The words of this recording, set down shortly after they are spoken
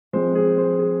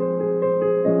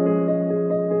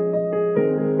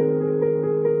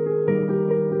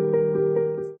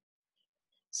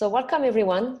So welcome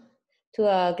everyone to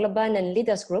a Global and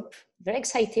Leaders Group. Very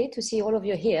excited to see all of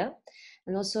you here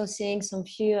and also seeing some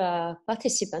few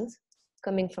participants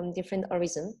coming from different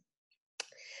horizons.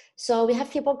 So we have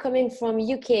people coming from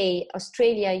UK,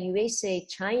 Australia, USA,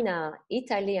 China,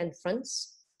 Italy, and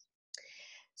France.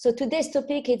 So today's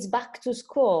topic is back to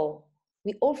school.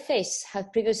 We all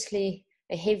have previously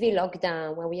a heavy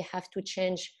lockdown where we have to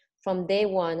change from day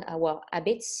one our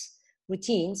habits,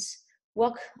 routines,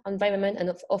 work environment, and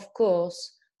of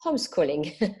course,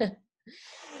 homeschooling.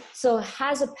 So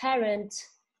as a parent,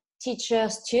 teacher,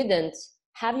 student,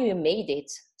 have you made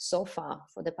it so far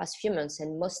for the past few months?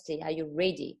 And mostly, are you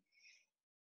ready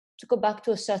to go back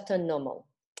to a certain normal?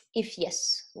 If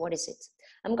yes, what is it?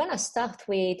 I'm gonna start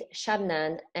with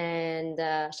Shabnam and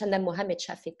Shabnam Mohamad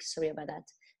Shafiq, sorry about that,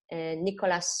 and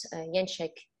Nicholas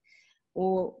Yencheck,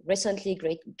 who recently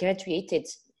graduated.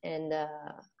 And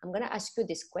I'm gonna ask you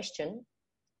this question.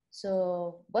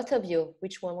 So both of you,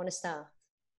 which one wanna start?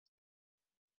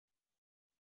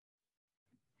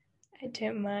 I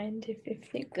don't mind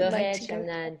if Nick Go would like ahead, to go.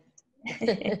 Shabnam.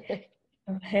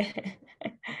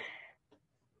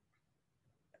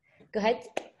 Go ahead.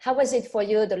 How was it for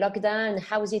you, the lockdown?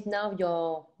 How is it now?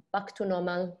 You're back to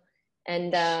normal,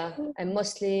 and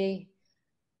mostly,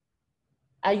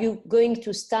 are you going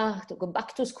to start to go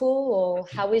back to school, or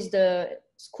how is the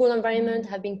school environment?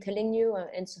 Have been telling you,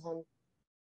 and so on?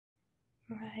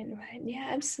 Right. Yeah,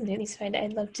 absolutely. So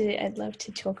I'd love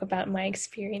to talk about my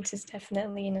experiences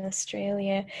definitely in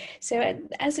Australia. So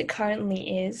as it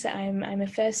currently is, I'm a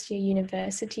first year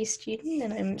university student,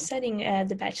 and I'm studying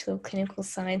the Bachelor of Clinical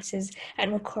Sciences at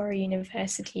Macquarie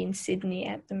University in Sydney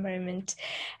at the moment.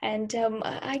 And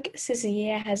I guess this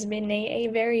year has been a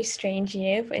very strange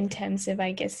year in terms of,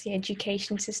 I guess, the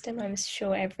education system. I'm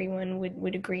sure everyone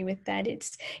would agree with that.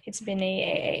 It's been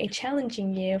a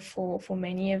challenging year for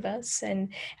many of us, and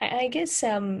I guess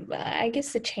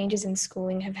the changes in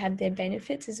schooling have had their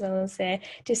benefits as well as their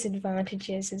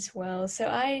disadvantages as well. So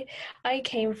I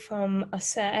came from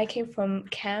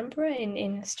Canberra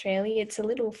in Australia. It's a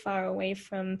little far away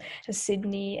from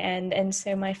Sydney, and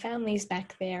so my family's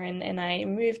back there, and I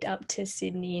moved up to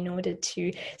Sydney in order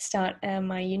to start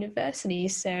my university.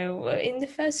 So in the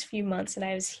first few months that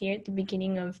I was here at the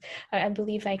beginning of, I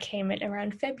believe I came at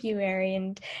around February,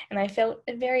 and I felt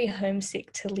very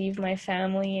homesick to leave my family,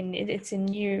 and it's a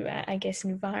new, I guess,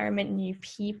 environment, new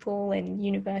people, and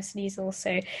university is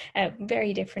also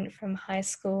very different from high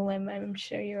school. I'm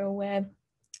sure you're aware.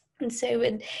 And so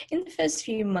in the first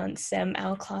few months,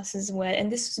 our classes were,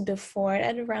 and this was before,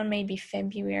 at around maybe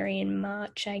February and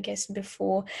March, I guess,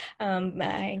 before,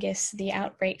 I guess, the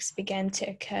outbreaks began to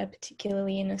occur,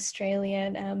 particularly in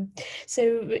Australia.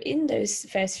 So in those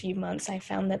first few months, I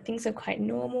found that things are quite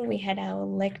normal. We had our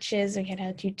lectures, we had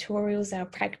our tutorials, our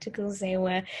practicals. They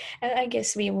were, I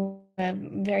guess, we were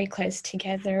very close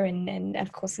together, and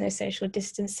of course, no social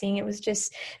distancing. It was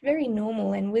just very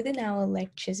normal. And within our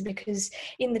lectures, because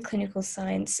in the clinical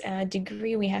science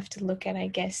degree, we have to look at, I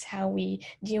guess, how we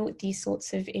deal with these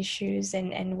sorts of issues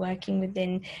and working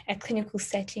within a clinical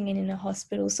setting and in a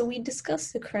hospital. So we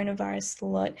discussed the coronavirus a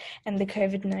lot and the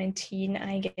COVID-19,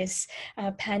 I guess,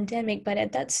 pandemic. But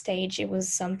at that stage, it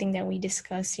was something that we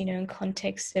discussed, in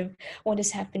context of what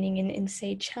is happening in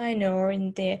say, China or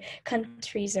in the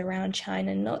countries around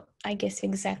China, not, I guess,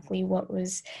 exactly what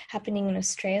was happening in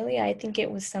Australia. I think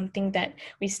it was something that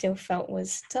we still felt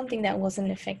was something that wasn't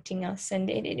affecting us. And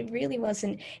it really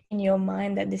wasn't in your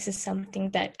mind that this is something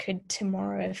that could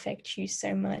tomorrow affect you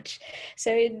so much.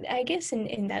 So I guess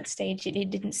in that stage, it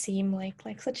didn't seem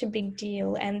like such a big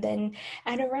deal. And then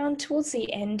at around towards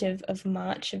the end of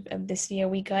March of this year,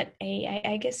 we got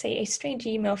a strange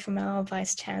email from our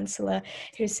Vice Chancellor,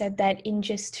 who said that in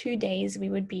just 2 days, we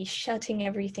would be shutting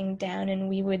everything down and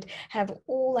we would have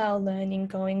all our learning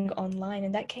going online.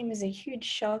 And that came as a huge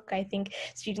shock. I think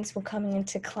students were coming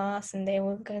into class and they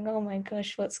were going, oh my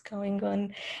gosh, what's going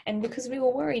on? And because we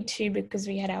were worried too, because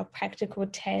we had our practical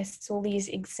tests, all these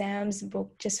exams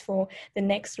booked just for the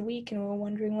next week, and we were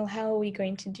wondering, well, how are we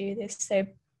going to do this? So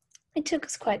it took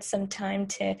us quite some time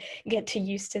to get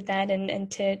used to that and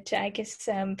to I guess,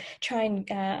 try and,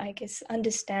 I guess,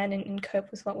 understand and cope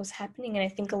with what was happening. And I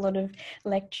think a lot of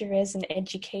lecturers and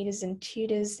educators and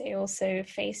tutors, they also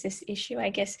face this issue.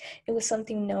 I guess it was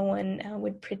something no one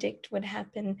would predict would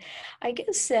happen. I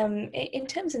guess in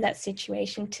terms of that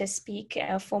situation, to speak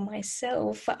for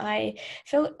myself, I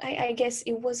felt, I guess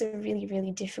it was a really,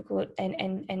 really difficult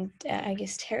and I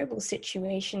guess terrible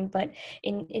situation. But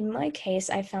in my case,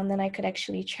 I found that I could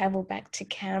actually travel back to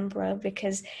Canberra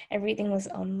because everything was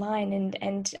online,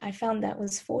 and I found that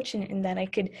was fortunate in that I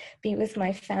could be with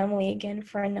my family again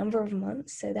for a number of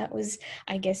months. So that was,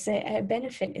 I guess, a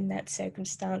benefit in that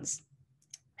circumstance.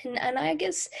 And I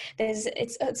guess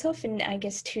it's often, I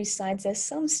guess, two sides. There's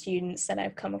some students that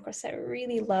I've come across that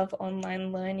really love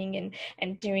online learning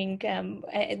and doing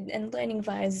and learning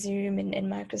via Zoom and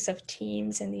Microsoft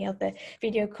Teams and the other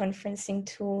video conferencing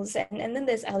tools. And then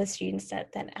there's other students that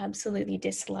absolutely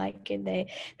dislike it.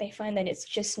 They find that it's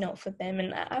just not for them.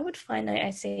 And I would find,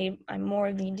 I say I'm more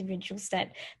of the individuals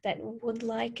that would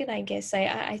like it. I guess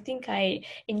I think I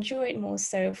enjoy it more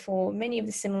so for many of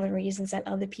the similar reasons that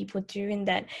other people do, in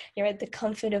that you're at the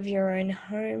comfort of your own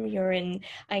home. You're in,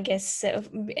 I guess,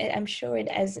 I'm sure it,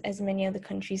 as many other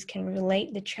countries can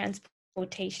relate, the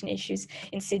transportation issues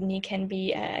in Sydney can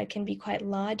be quite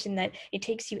large, in that it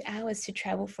takes you hours to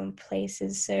travel from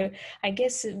places. So I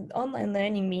guess online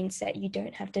learning means that you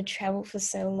don't have to travel for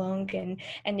so long,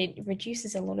 and it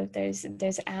reduces a lot of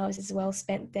those hours as well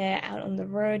spent there out on the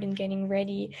road and getting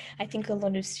ready. I think a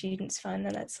lot of students find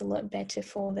that that's a lot better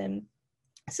for them.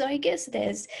 So I guess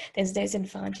there's those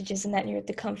advantages in that you're at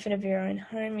the comfort of your own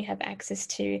home. You have access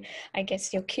to, I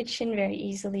guess, your kitchen very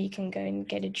easily. You can go and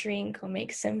get a drink or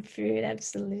make some food,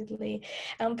 absolutely.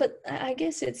 But I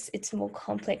guess it's more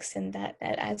complex than that,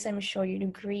 as I'm sure you'd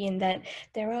agree, in that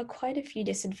there are quite a few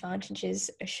disadvantages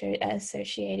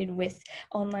associated with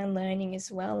online learning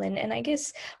as well. And I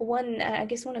guess one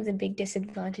of the big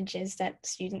disadvantages that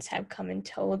students have come and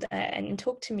told and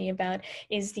talked to me about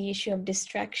is the issue of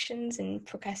distractions and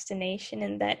procrastination,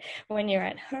 and that when you're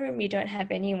at home you don't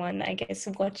have anyone, I guess,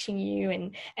 watching you,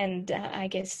 and I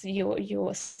guess your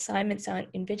assignments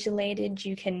aren't invigilated.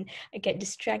 You can get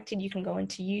distracted. You can go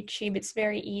onto YouTube. It's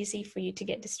very easy for you to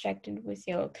get distracted with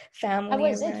your family How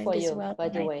was it around for as you, well. by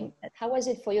And the I way? think that How was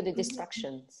it for you, the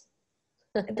distractions?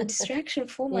 the distraction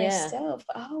for Yeah. myself,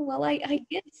 oh well, I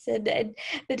guess the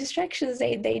distractions,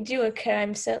 they do occur.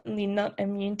 I'm certainly not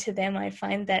immune to them. I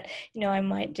find that, I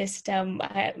might just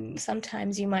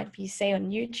sometimes you might be, say,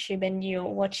 on YouTube, and you're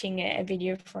watching a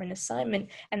video for an assignment,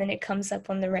 and then it comes up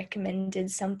on the recommended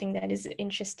something that is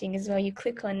interesting as well. You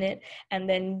click on it, and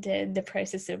then the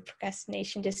process of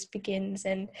procrastination just begins.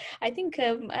 And I think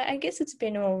I guess it's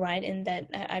been all right in that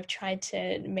I've tried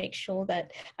to make sure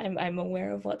that I'm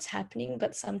aware of what's happening,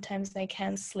 but sometimes I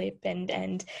can slip,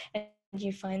 and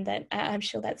you find that I'm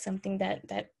sure that's something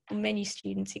that many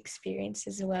students experience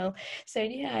as well. So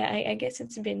yeah, I guess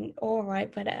it's been all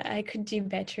right, but I could do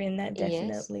better in that, Yes.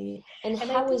 definitely. And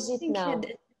And I how is it think now?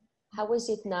 it, How is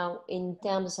it now in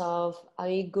terms of, are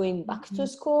you going back to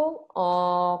school,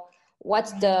 or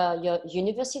what's your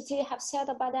university have said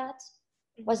about that?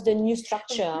 What's the new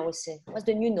structure, I would say? What's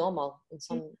the new normal in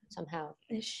somehow?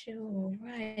 Sure,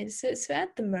 right. So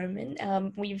at the moment,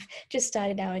 we've just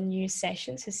started our new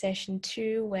session, so session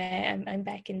 2, where I'm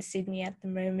back in Sydney at the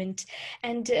moment,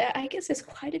 and I guess there's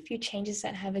quite a few changes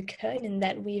that have occurred in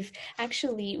that we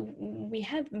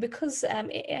have, because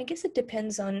I guess it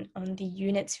depends on the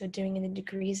units you're doing and the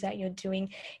degrees that you're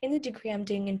doing. In the degree I'm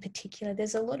doing in particular,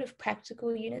 there's a lot of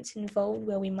practical units involved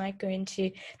where we might go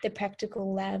into the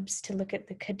practical labs to look at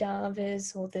the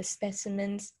cadavers or the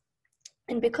specimens.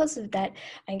 And because of that,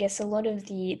 I guess a lot of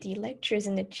the lecturers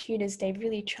and the tutors, they've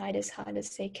really tried as hard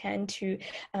as they can to,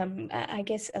 I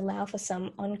guess, allow for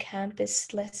some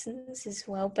on-campus lessons as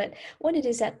well. But what it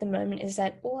is at the moment is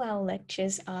that all our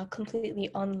lectures are completely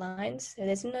online. So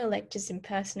there's no lectures in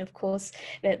person. Of course,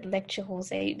 that lecture halls,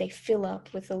 they fill up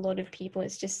with a lot of people.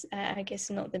 It's just, I guess,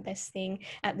 not the best thing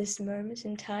at this moment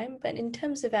in time. But in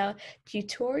terms of our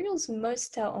tutorials,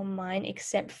 most are online,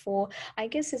 except for, I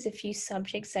guess, there's a few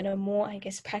subjects that are more, I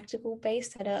guess, practical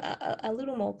based, that are a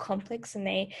little more complex, and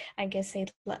they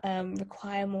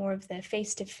require more of the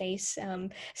face-to-face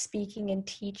speaking and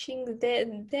teaching.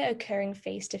 They're occurring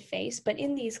face-to-face, but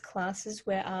in these classes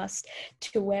we're asked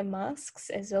to wear masks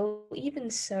as well.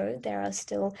 Even so, there are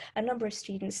still a number of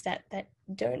students that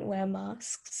don't wear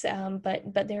masks,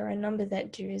 but there are a number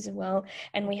that do as well,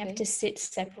 and we have to sit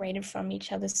separated from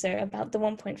each other, so about the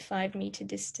 1.5 meter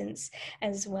distance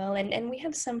as well. And we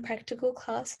have some practical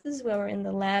classes where we're in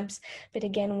the labs, but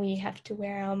again, we have to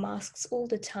wear our masks all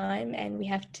the time, and we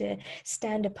have to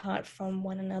stand apart from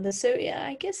one another. So yeah,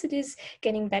 I guess it is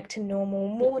getting back to normal,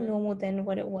 more normal than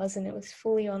what it was, and it was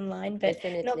fully online, but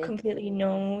Definitely. not completely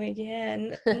normal. Yeah,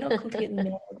 not completely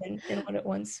normal than what it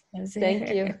once was. Thank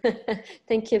you.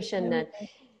 Thank you, Shannon.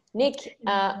 Nick,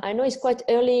 I know it's quite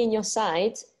early in your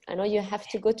side. I know you have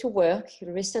to go to work.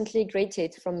 You recently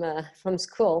graduated from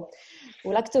school.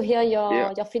 We'd like to hear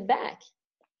your feedback.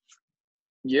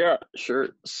 Yeah, sure.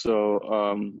 So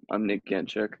I'm Nick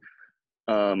Yencheck.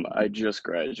 I just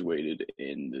graduated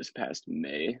in this past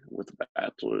May with a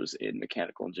bachelor's in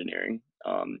mechanical engineering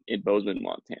in Bozeman,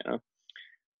 Montana.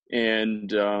 And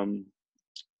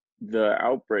the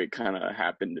outbreak kind of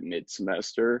happened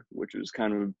mid-semester, which was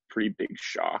kind of a pretty big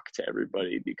shock to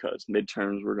everybody because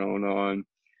midterms were going on.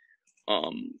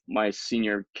 My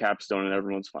senior capstone and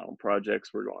everyone's final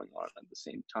projects were going on at the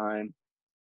same time.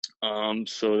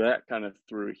 So that kind of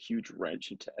threw a huge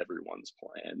wrench into everyone's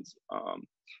plans.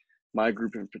 My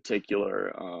group in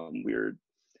particular, we were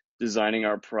designing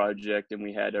our project and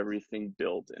we had everything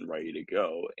built and ready to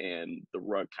go, and the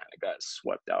rug kind of got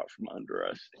swept out from under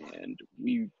us, and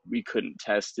we couldn't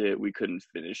test it, we couldn't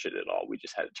finish it at all. We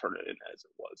just had to turn it in as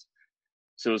it was.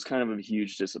 So it was kind of a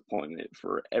huge disappointment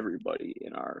for everybody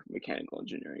in our mechanical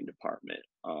engineering department.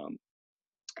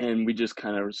 And we just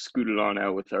kind of scooted on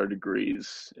out with our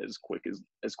degrees as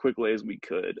quickly as we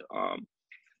could.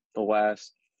 The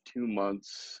last 2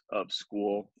 months of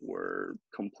school were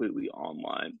completely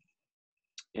online.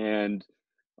 And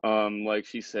like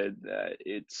she said, that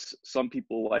it's, some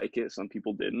people like it, some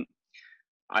people didn't.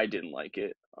 I didn't like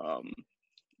it.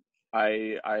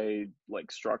 I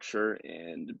like structure,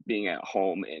 and being at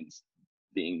home and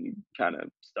being kind of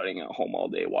studying at home all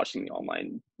day, watching the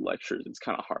online lectures, it's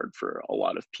kind of hard for a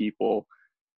lot of people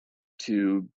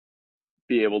to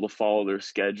be able to follow their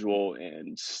schedule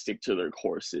and stick to their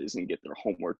courses and get their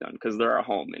homework done, because they're at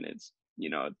home and it's, you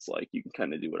know, it's like you can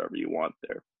kind of do whatever you want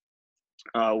there.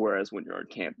 Whereas when you're on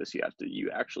campus, you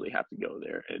actually have to go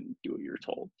there and do what you're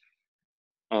told.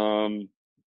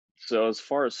 So as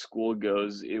far as school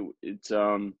goes, it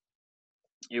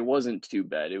wasn't too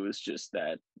bad. It was just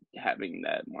that having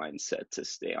that mindset to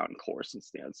stay on course and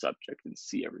stay on subject and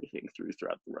see everything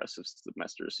throughout the rest of the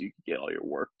semester so you could get all your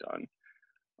work done,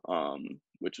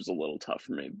 which was a little tough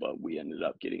for me, but we ended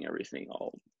up getting everything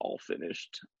all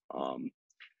finished.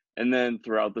 And then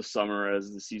throughout the summer,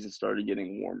 as the season started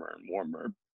getting warmer and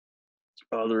warmer,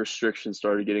 the restrictions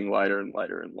started getting lighter and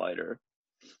lighter and lighter.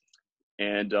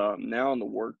 And now in the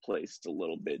workplace, it's a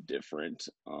little bit different.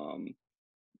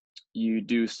 You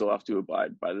do still have to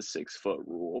abide by the 6-foot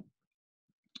rule.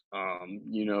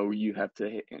 You know, you have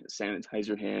to sanitize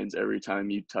your hands every time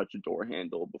you touch a door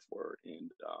handle before, and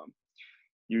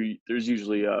there's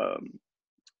usually a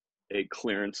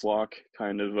clearance lock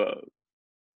kind of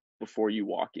before you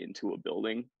walk into a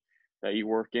building that you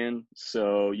work in.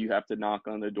 So you have to knock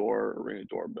on the door or ring a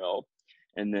doorbell,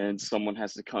 and then someone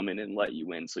has to come in and let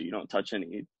you in so you don't touch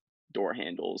any door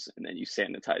handles, and then you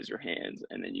sanitize your hands,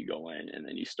 and then you go in, and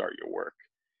then you start your work.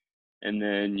 And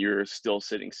then you're still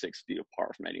sitting 6 feet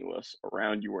apart from any of us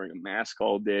around you, wearing a mask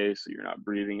all day, so you're not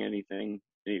breathing anything.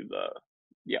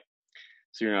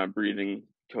 So you're not breathing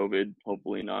COVID,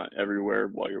 hopefully not everywhere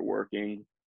while you're working.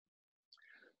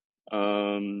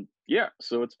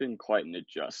 So it's been quite an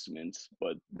adjustment,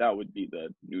 but that would be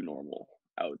the new normal,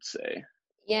 I would say.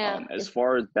 Yeah. As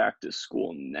far as back to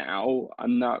school now,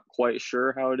 I'm not quite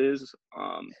sure how it is,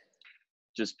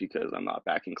 just because I'm not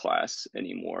back in class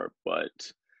anymore. But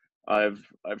I've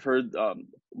heard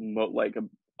like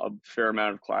a fair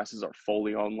amount of classes are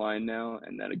fully online now,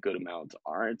 and then a good amount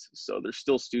aren't. So there's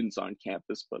still students on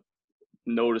campus, but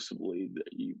noticeably,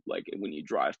 like when you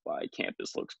drive by,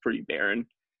 campus looks pretty barren.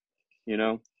 You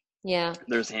know. Yeah.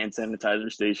 There's hand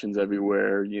sanitizer stations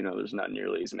everywhere. You know, there's not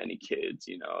nearly as many kids.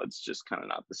 You know, it's just kind of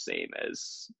not the same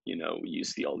as, you know, you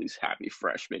see all these happy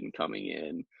freshmen coming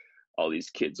in, all these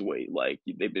kids like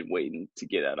they've been waiting to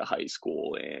get out of high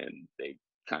school, and they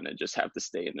kind of just have to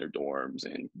stay in their dorms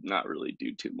and not really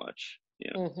do too much. You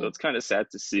know, Mm-hmm. So it's kind of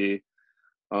sad to see.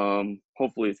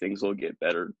 Hopefully things will get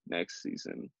better next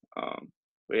season.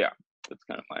 But yeah, that's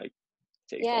kind of my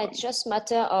take. Yeah, it's just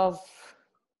matter of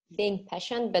being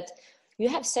patient, but you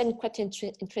have said quite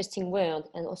interesting word,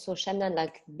 and also Shabnam,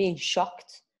 like being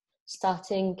shocked,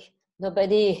 starting,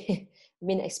 nobody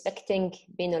been expecting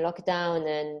being a lockdown,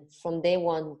 and from day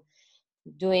one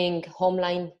doing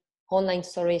online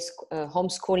stories,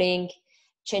 homeschooling,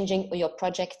 changing your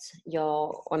project,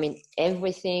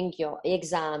 everything, your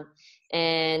exam,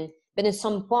 but at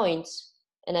some point,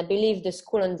 and I believe the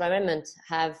school environment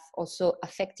have also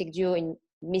affected you in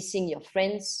missing your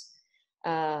friends,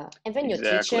 even your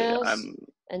teachers,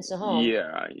 and so on.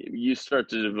 Yeah, you start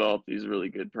to develop these really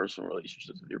good personal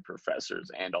relationships with your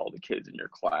professors and all the kids in your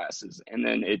classes, and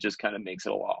then it just kind of makes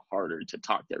it a lot harder to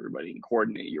talk to everybody and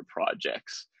coordinate your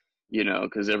projects, you know,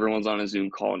 because everyone's on a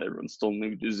Zoom call and everyone's still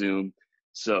new to Zoom.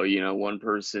 So, you know, one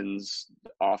person's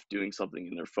off doing something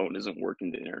and their phone isn't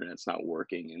working, the internet's not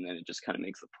working, and then it just kind of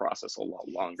makes the process a lot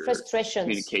longer. Frustrations.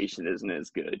 Communication isn't as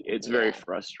good. It's very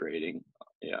frustrating.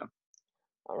 Yeah.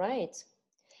 All right.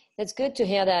 That's good to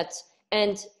hear that.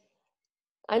 And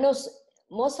I know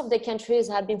most of the countries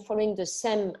have been following the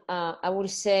same, I would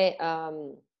say,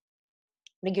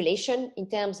 regulation in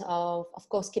terms of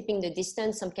course, keeping the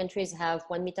distance. Some countries have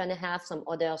 1.5 meters, some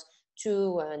others 2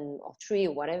 or 3,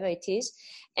 or whatever it is.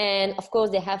 And of course,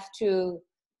 they have to,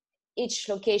 each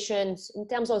location, in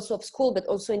terms also of school, but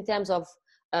also in terms of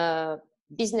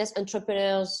business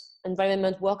entrepreneurs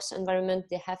environment, works environment,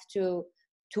 they have to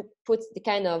put the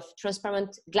kind of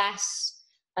transparent glass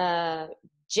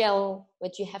gel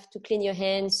that you have to clean your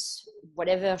hands,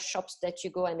 whatever shops that you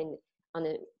go, I mean,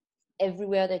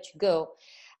 everywhere that you go.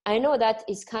 I know that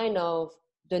is kind of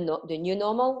the new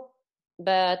normal,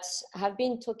 but I've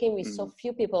been talking with so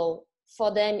few people,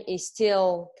 for them is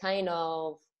still kind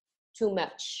of too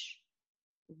much,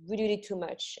 really too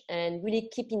much, and really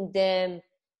keeping them,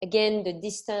 again, the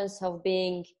distance of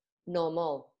being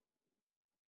normal.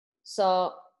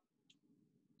 So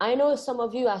I know some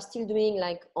of you are still doing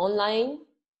like online,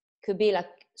 could be like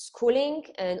schooling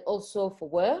and also for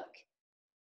work.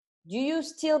 Do you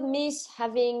still miss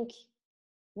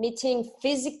meeting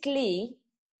physically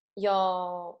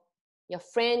your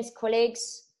friends,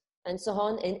 colleagues, and so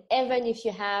on? And even if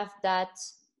you have that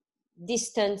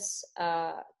distance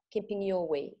keeping you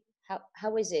away,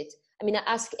 how is it? I mean, I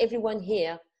ask everyone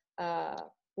here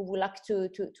who would like to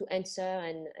answer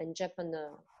and jump on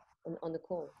the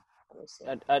call.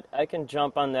 I can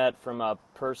jump on that from a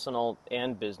personal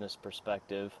and business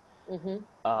perspective.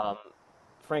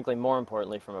 Frankly, more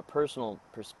importantly, from a personal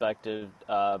perspective,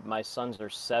 my sons are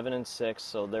 7 and 6,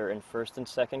 so they're in 1st and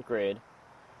 2nd grade.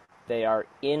 They are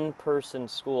in-person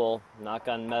school, knock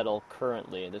on metal,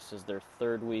 currently. This is their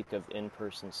 3rd week of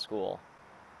in-person school.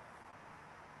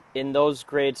 In those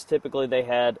grades, typically they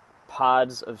had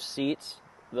pods of seats.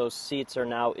 Those seats are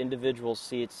now individual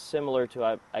seats, similar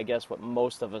to, I guess, what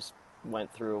most of us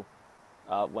went through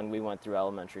when we went through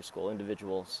elementary school,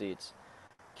 individual seats.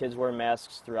 Kids wear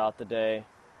masks throughout the day.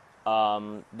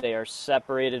 They are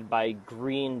separated by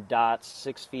green dots,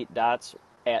 6 feet dots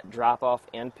at drop-off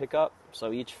and pickup.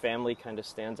 So each family kind of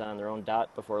stands on their own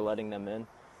dot before letting them in.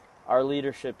 Our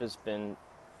leadership has been,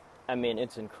 I mean,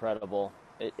 it's incredible.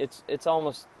 It's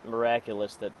almost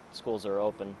miraculous that schools are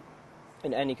open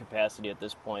in any capacity at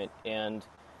this point. And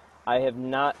I have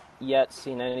not yet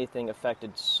seen anything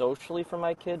affected socially for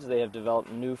my kids. They have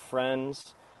developed new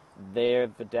friends. They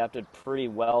have adapted pretty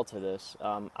well to this.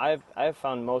 I've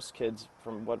found most kids,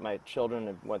 from what my children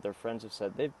and what their friends have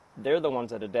said, they're the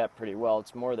ones that adapt pretty well.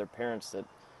 It's more their parents that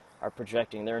are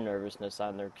projecting their nervousness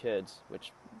on their kids,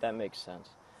 which that makes sense.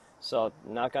 So,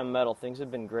 knock on metal, things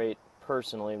have been great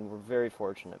personally, and we're very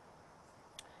fortunate.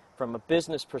 From a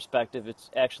business perspective, it's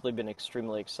actually been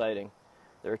extremely exciting.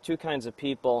 There are 2 kinds of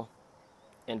people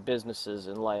and businesses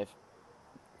in life.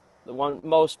 The one,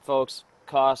 most folks,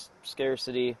 cost,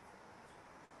 scarcity,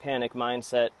 panic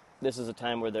mindset, this is a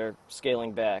time where they're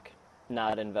scaling back,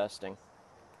 not investing.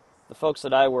 The folks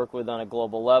that I work with on a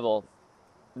global level,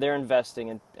 they're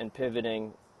investing and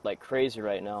pivoting like crazy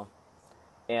right now.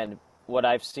 And what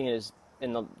I've seen is,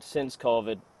 since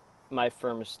COVID, my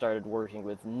firm has started working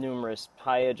with numerous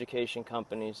higher education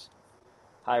companies,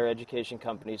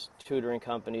 tutoring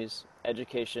companies,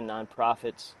 education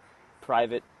nonprofits,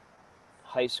 private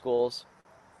high schools.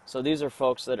 So these are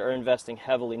folks that are investing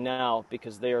heavily now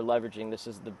because they are leveraging this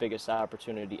as the biggest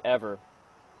opportunity ever.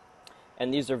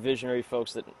 And these are visionary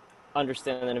folks that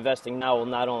understand that investing now will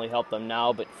not only help them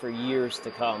now, but for years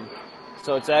to come.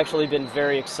 So it's actually been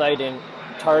very exciting,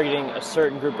 targeting a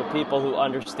certain group of people who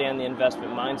understand the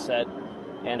investment mindset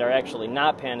and are actually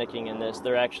not panicking in this.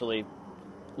 They're actually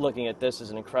looking at this as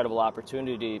an incredible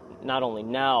opportunity, not only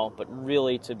now, but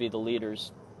really to be the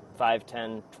leaders 5,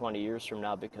 10, 20 years from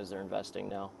now because they're investing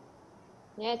now.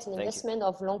 Yeah, it's an investment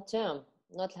of long term,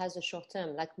 not as a short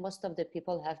term, like most of the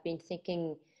people have been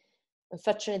thinking,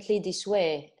 unfortunately, this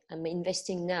way. I'm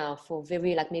investing now for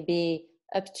very, like maybe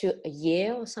up to a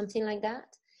year or something like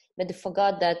that. But they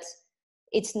forgot that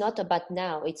it's not about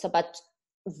now, it's about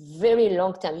very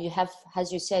long term. You have,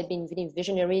 as you said, been really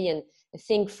visionary and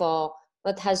think for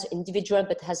not as individual,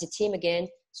 but as a team again.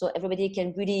 So everybody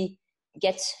can really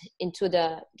get into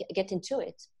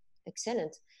it.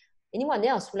 Excellent. Anyone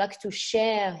else would like to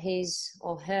share his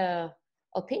or her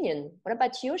opinion? What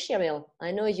about you, Sheryl?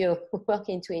 I know you work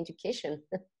into education.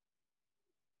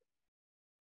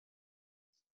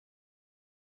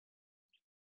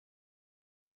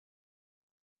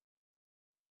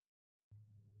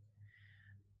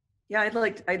 Yeah,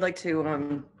 I'd like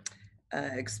to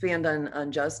expand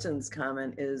on Justin's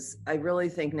comment. Is I really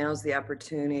think now's the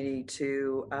opportunity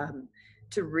to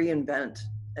reinvent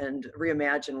and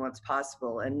reimagine what's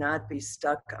possible and not be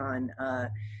stuck on.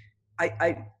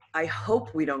 I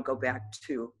hope we don't go back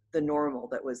to the normal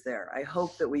that was there. I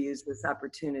hope that we use this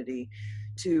opportunity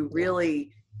to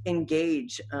really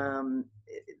engage.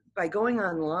 By going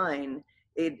online,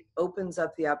 it opens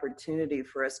up the opportunity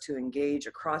for us to engage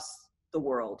across the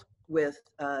world with,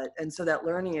 and so that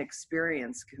learning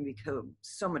experience can become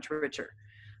so much richer.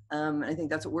 I think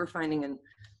that's what we're finding.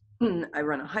 And I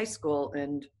run a high school,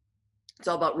 and it's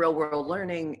all about real world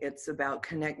learning. It's about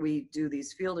we do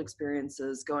these field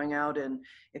experiences, going out, and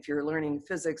if you're learning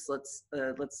physics, let's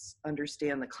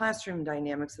understand the classroom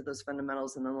dynamics of those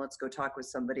fundamentals, and then let's go talk with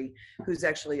somebody who's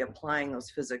actually applying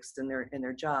those physics in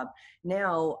their job.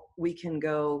 Now we can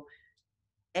go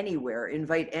anywhere,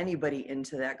 invite anybody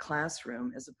into that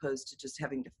classroom, as opposed to just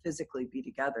having to physically be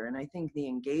together. And I think the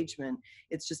engagement,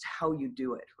 it's just how you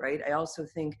do it, right? I also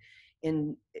think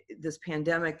in this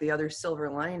pandemic, the other silver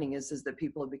lining is that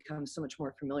people have become so much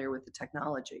more familiar with the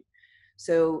technology.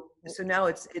 So now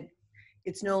it's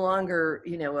no longer,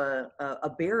 you know, a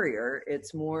barrier.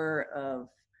 It's more of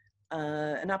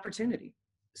an opportunity.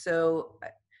 So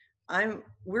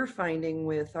we're finding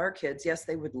with our kids, yes,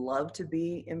 they would love to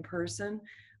be in person,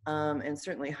 and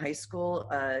certainly high school,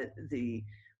 the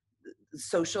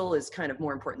social is kind of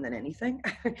more important than anything.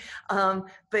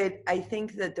 But I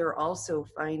think that they're also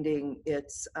finding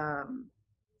they're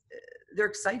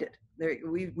excited.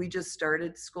 We just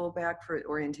started school back for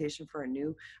orientation for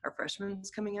our freshmen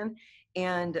coming in.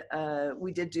 And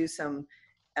we did do some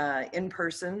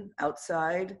in-person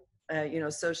outside,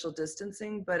 social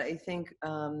distancing. But I think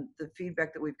the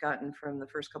feedback that we've gotten from the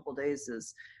first couple of days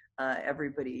is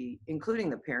everybody, including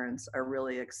the parents, are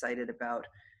really excited about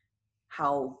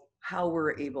how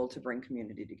we're able to bring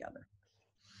community together.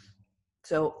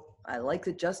 So I like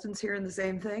that Justin's hearing the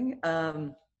same thing.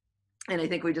 And I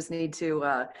think we just need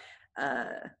to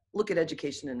look at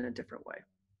education in a different way.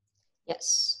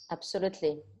 Yes,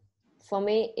 absolutely. For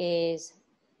me,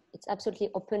 it's absolutely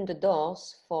opened the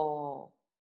doors for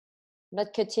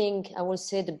not cutting, I will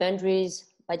say, the boundaries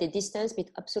by the distance, but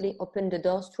absolutely opened the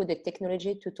doors through the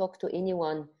technology to talk to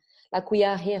anyone. Like we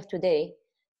are here today,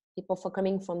 people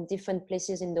coming from different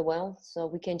places in the world, so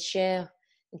we can share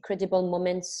incredible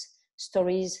moments,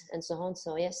 stories, and so on.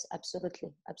 So yes,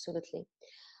 absolutely, absolutely.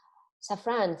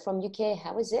 Zafran from UK,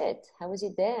 how is it? How is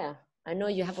it there? I know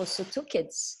you have also 2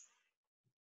 kids.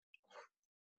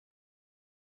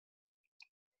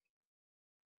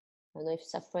 I don't know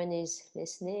if Zafran is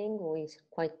listening or is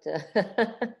quite...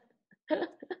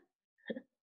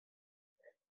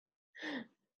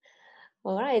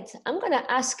 All right, I'm going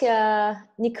to ask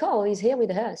Nicole is here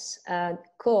with us.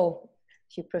 Nicole,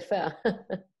 if you prefer.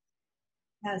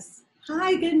 Yes.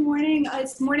 Hi, good morning.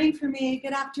 It's morning for me.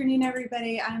 Good afternoon,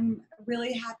 everybody. I'm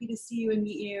really happy to see you and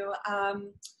meet you.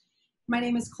 My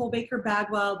name is Cole Baker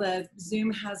Bagwell. The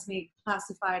Zoom has me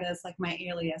classified as like my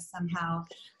alias somehow.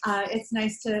 It's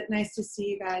nice to see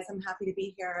you guys. I'm happy to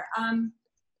be here.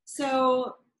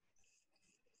 So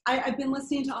I've been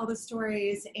listening to all the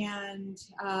stories, and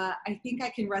I think I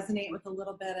can resonate with a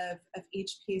little bit of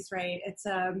each piece, right? It's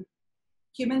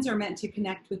humans are meant to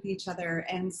connect with each other,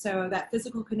 and so that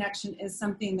physical connection is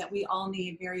something that we all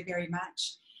need very, very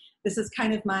much. This is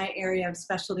kind of my area of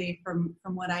specialty from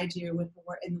what I do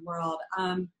in the world.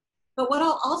 But what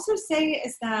I'll also say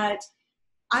is that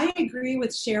I agree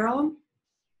with Sheryl,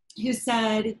 who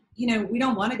said, we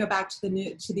don't want to go back to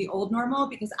the old normal,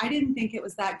 because I didn't think it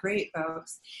was that great,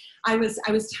 folks. I was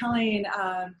telling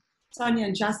Sonia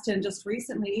and Justin just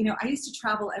recently, I used to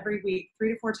travel every week,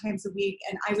 3 to 4 times a week,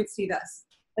 and I would see this,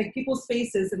 like people's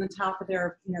faces in the top of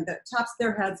their, the tops of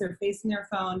their heads, they're facing their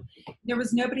phone. There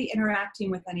was nobody interacting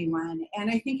with anyone.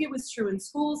 And I think it was true in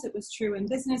schools, it was true in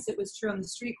business, it was true on the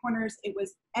street corners, it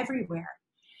was everywhere.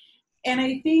 And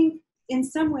I think in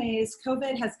some ways,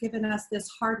 COVID has given us this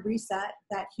hard reset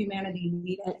that humanity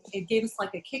needed. It gave us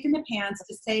like a kick in the pants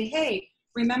to say, hey,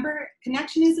 remember,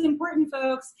 connection is important,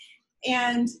 folks.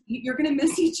 And you're going to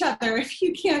miss each other if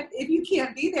you can't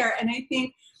be there. And I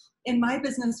think in my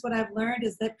business, what I've learned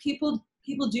is that people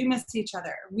do miss each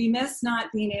other. We miss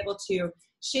not being able to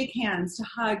shake hands, to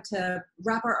hug, to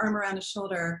wrap our arm around a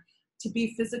shoulder, to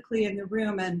be physically in the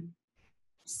room. And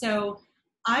so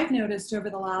I've noticed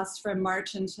over the last, from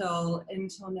March until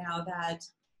now, that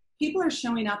people are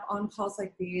showing up on calls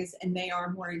like these, and they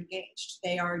are more engaged.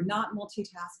 They are not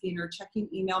multitasking or checking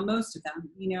email, most of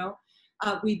them,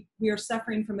 We are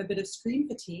suffering from a bit of screen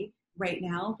fatigue right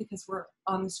now because we're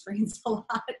on the screens a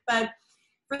lot, but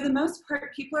for the most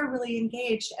part, people are really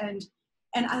engaged, and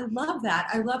I love that.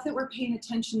 I love that we're paying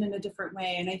attention in a different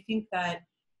way. And I think that,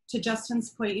 to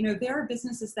Justin's point, there are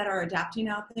businesses that are adapting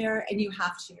out there, and you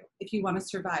have to, if you want to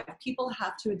survive. People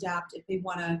have to adapt if they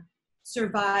want to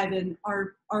survive in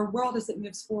our world as it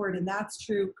moves forward. And that's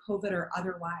true, COVID or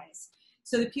otherwise.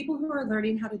 So the people who are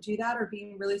learning how to do that are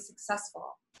being really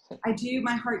successful.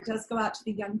 My heart does go out to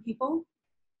the young people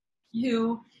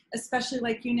who, especially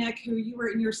like you, Nick, who you were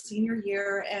in your senior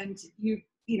year and you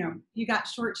got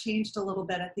shortchanged a little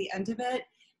bit at the end of it,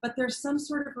 but there's some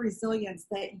sort of resilience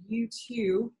that you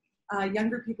too,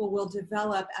 younger people, will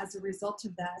develop as a result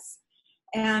of this.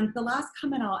 And the last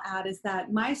comment I'll add is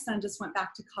that my son just went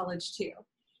back to college too.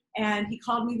 And he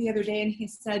called me the other day and he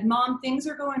said, Mom, things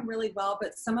are going really well,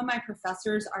 but some of my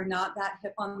professors are not that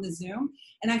hip on the Zoom.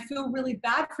 And I feel really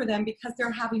bad for them because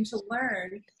they're having to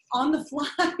learn on the fly,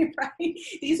 right?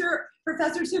 These are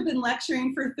professors who've been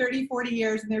lecturing for 30, 40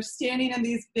 years, and they're standing in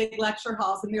these big lecture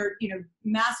halls, and they're,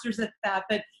 masters at that,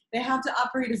 but they have to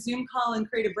operate a Zoom call and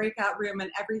create a breakout room,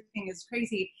 and everything is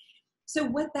crazy. So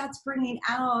what that's bringing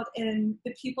out in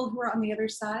the people who are on the other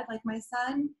side, like my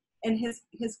son and his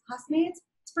classmates,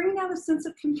 it's bringing out a sense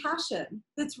of compassion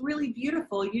that's really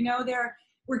beautiful.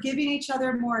 We're giving each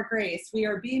other more grace. We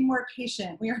are being more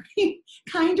patient. We are being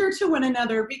kinder to one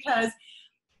another because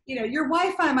your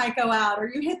Wi-Fi might go out, or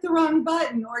you hit the wrong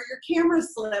button, or your camera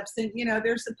slips, and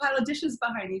there's a pile of dishes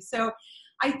behind you. So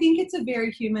I think it's a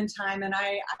very human time, and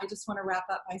I just want to wrap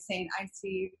up by saying I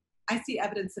see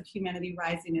evidence of humanity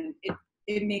rising, and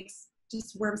it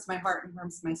just warms my heart and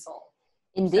warms my soul.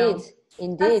 Indeed, so,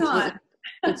 indeed.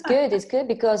 It's good. It's good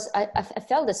because I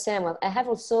felt the same. Well, I have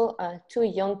also two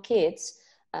young kids,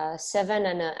 7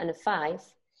 and 5,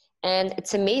 and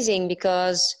it's amazing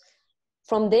because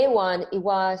from day one,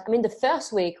 the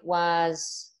first week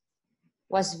was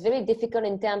very difficult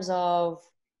in terms of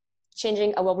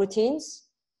changing our routines,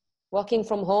 working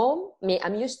from home.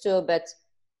 I'm used to, but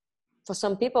for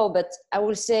some people, but I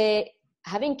will say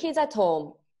having kids at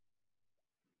home,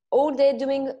 all day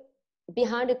doing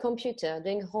behind a computer,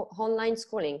 doing online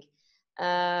schooling,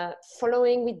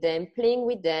 following with them, playing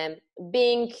with them,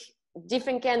 being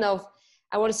different kind of,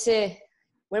 I will say,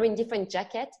 wearing different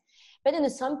jackets. But then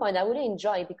at some point, I really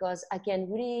enjoy because I can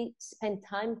really spend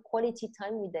quality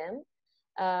time with them.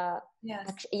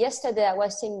 Yes. Yesterday, I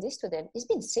was saying this to them. It's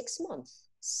been 6 months.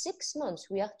 6 months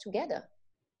we are together.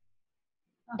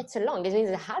 Oh. It's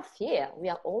a half year. We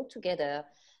are all together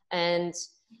and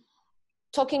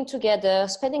talking together,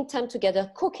 spending time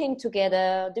together, cooking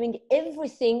together, doing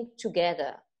everything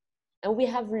together. And we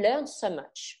have learned so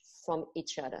much from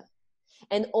each other.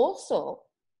 And also,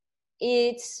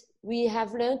 we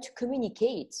have learned to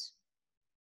communicate.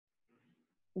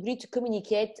 We need to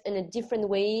communicate in different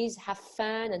ways, have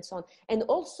fun, and so on. And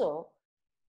also,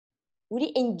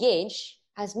 really engage,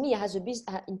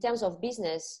 in terms of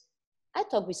business. I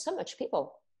talk with so much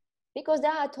people because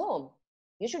they're at home.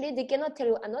 Usually, they cannot tell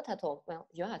you, I'm not at home. Well,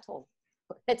 you're at home.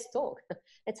 Let's talk.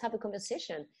 Let's have a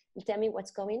conversation. You tell me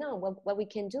what's going on, what we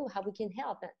can do, how we can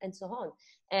help, and so on.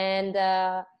 And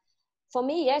for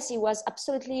me, yes, it was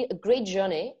absolutely a great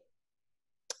journey.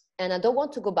 And I don't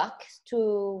want to go back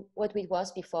to what it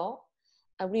was before.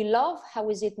 I really love how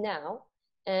is it now,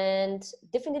 and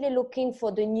definitely looking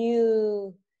for the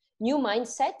new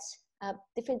mindset. I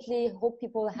definitely hope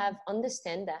people have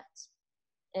understand that,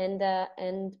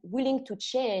 and willing to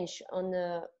change on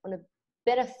a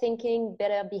better thinking,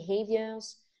 better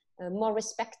behaviors, more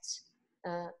respect,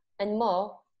 and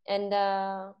more. And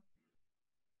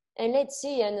let's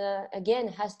see. And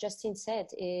again, as Justin said,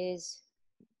 is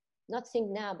not think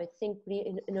now, but think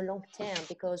really in a long term,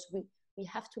 because we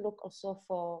have to look also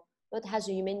for not as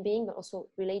a human being, but also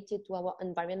related to our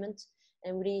environment,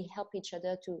 and really help each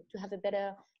other to have a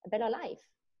better life,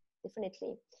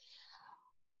 definitely.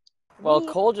 Well,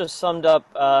 Cole just summed up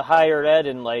higher ed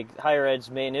and higher ed's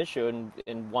main issue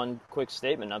in one quick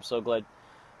statement. I'm so glad.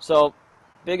 So,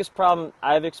 biggest problem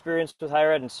I've experienced with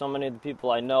higher ed, and so many of the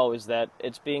people I know, is that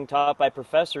it's being taught by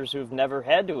professors who've never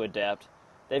had to adapt.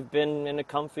 They've been in a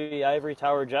comfy ivory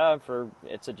tower job for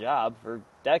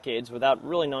decades without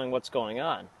really knowing what's going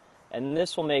on. And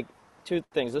this will make two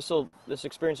things. This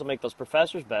experience will make those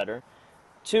professors better.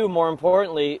 Two, more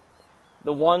importantly,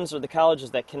 the ones or the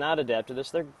colleges that cannot adapt to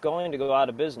this, they're going to go out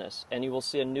of business, and you will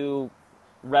see a new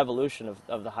revolution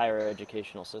of the higher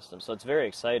educational system. So it's very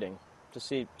exciting to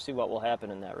see what will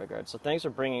happen in that regard. So thanks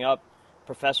for bringing up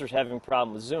professors having a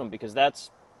problem with Zoom, because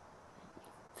that's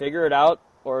figure it out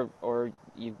or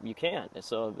you can't.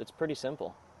 So it's pretty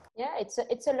simple. Yeah,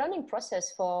 it's a learning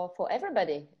process for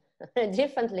everybody,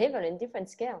 different level and different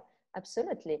scale.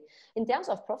 Absolutely. In terms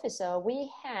of professor,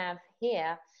 we have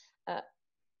here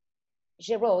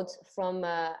Sheryl from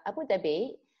Abu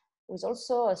Dhabi, who's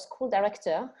also a school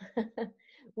director.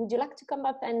 Would you like to come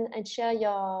up and share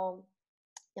your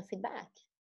feedback?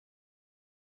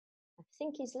 I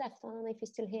think he's left. I don't know if he's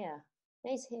still here.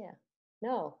 Yeah, he's here.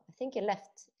 No, I think he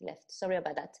left. Sorry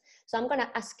about that. So I'm going to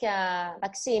ask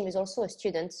Maxime, who's also a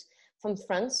student from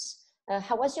France.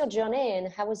 How was your journey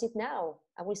and how is it now?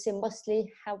 I will say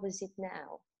mostly, how is it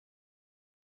now?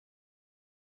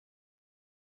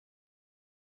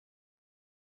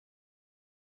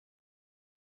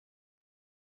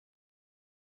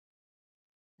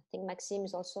 I think Maxime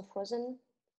is also frozen.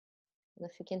 I don't know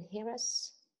if you can hear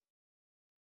us.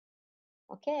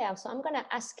 Okay, so I'm going to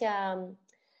ask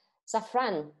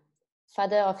Zafran,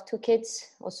 father of 2 kids,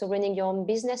 also running your own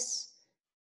business.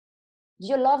 Do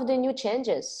you love the new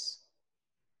changes?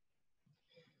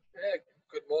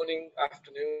 Good morning,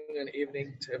 afternoon, and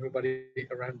evening to everybody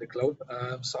around the globe.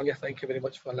 Sonia, thank you very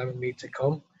much for allowing me to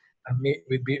come and meet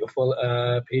with beautiful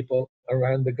people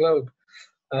around the globe.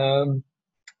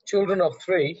 Children of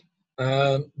 3,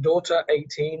 daughter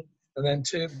 18, and then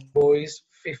 2 boys,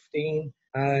 15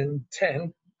 and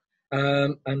 10.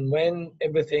 And when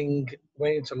everything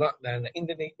went into lockdown, in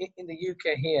the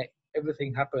UK here,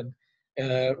 everything happened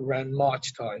around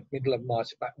March time, middle of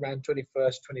March, about around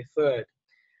 21st, 23rd.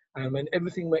 And when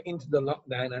everything went into the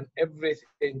lockdown and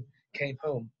everything came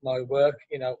home, my work,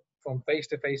 from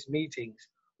face-to-face meetings,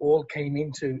 all came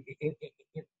into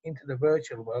the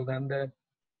virtual world, and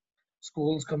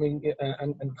schools coming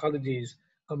and colleges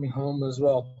coming home as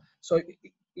well. So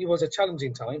it was a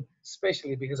challenging time,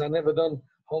 especially because I never done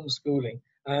homeschooling.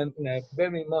 And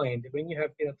bear in mind, when you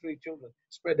have 3 children,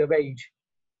 spread of age,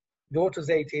 daughter's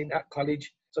 18 at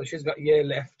college, so she's got a year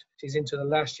left. She's into the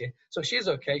last year, so she's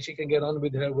okay. She can get on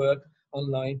with her work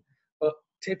online. But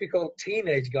typical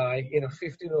teenage guy,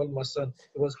 15-year-old, my son,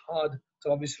 it was hard to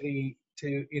obviously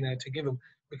to give him,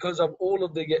 because of all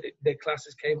of their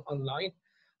classes came online.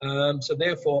 So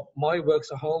therefore, my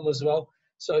work's at home as well.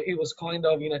 So it was kind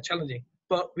of challenging,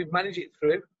 but we've managed it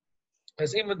through.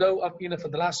 As even though I've for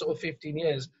the last sort of 15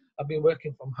 years, I've been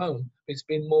working from home. It's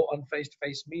been more on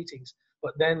face-to-face meetings,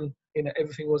 but then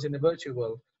everything was in the virtual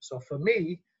world. So for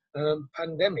me,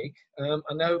 pandemic,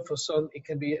 I know for some it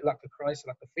can be like a crisis,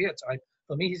 like a fear time.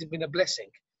 For me, it's been a blessing,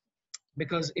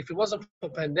 because if it wasn't for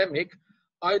pandemic,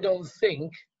 I don't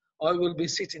think I will be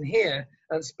sitting here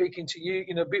and speaking to you,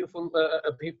 beautiful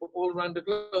people all around the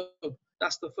globe.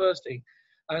 That's the first thing.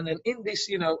 And then in this,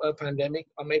 pandemic,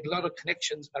 I made a lot of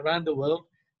connections around the world,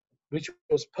 which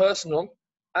was personal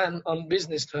and on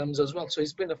business terms as well. So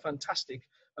it's been a fantastic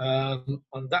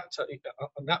on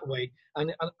that way.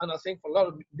 And I think for a lot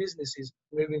of businesses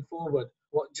moving forward,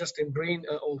 what Justin Breen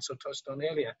also touched on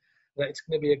earlier, that it's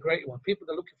going to be a great one. People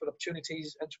that are looking for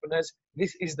opportunities, entrepreneurs,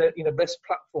 this is the best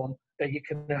platform that you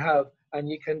can have, and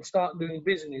you can start doing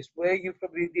business where you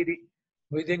probably did it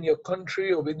within your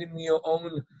country or within your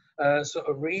own sort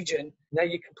of region. Now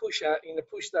you can push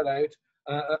that out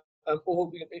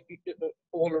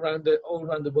all around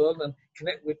the world, and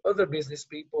connect with other business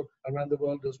people around the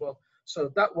world as well.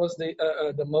 So that was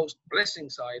the most blessing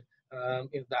side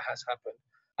if that has happened.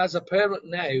 As a parent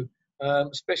now,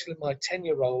 especially my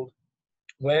 10-year-old,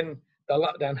 when the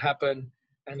lockdown happened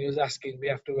and he was asking, we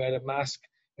have to wear a mask,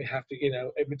 we have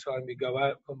to, every time we go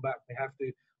out, come back, we have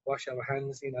to wash our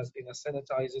hands in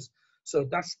sanitizers. So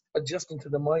that's adjusting to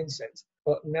the mindset.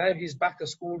 But now he's back at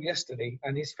school yesterday,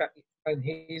 and he's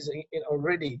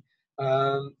already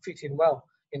fitting well,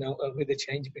 with the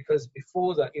change, because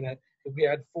before that, we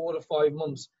had 4 to 5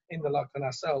 months in the lockdown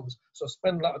ourselves, so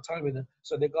spend a lot of time with them.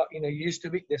 So they got used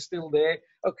to it. They're still there.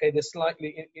 Okay, they're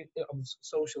slightly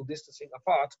social distancing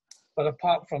apart, but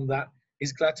apart from that,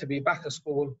 he's glad to be back at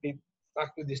school, be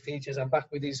back with his teachers, and back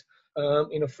with his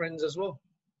friends as well.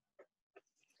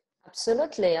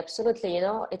 Absolutely.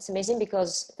 It's amazing,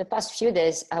 because the past few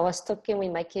days I was talking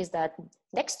with my kids that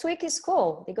next week is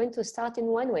school. They're going to start in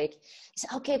 1 week. I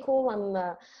said, okay, cool.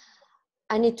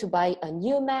 I need to buy a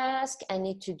new mask. I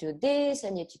need to do this.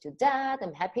 I need to do that.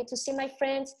 I'm happy to see my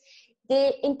friends.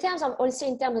 In terms of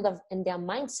in their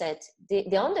mindset, they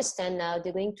understand now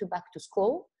they're going back to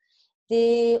school.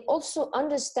 They also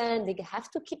understand they have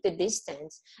to keep the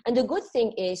distance. And the good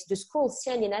thing is the school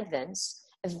send in advance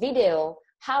a video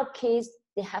how kids,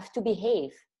 they have to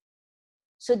behave.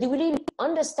 So they really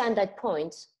understand that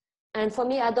point. And for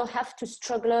me, I don't have to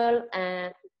struggle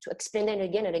and to explain it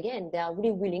again and again. They are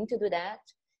really willing to do that,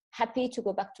 happy to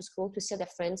go back to school, to see their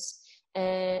friends,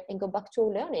 and go back to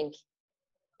learning.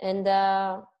 And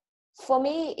for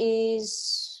me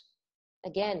is,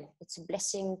 again, it's a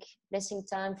blessing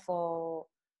time for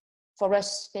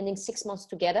us spending 6 months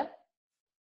together,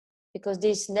 because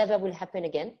this never will happen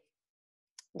again.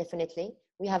 Definitely.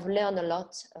 We have learned a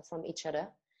lot from each other,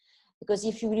 because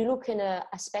if you look in an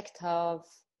aspect of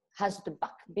has the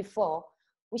back before,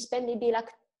 we spend maybe like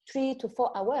 3 to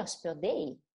 4 hours per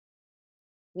day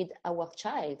with our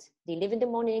child. They leave in the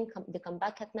morning, they come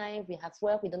back at night, we have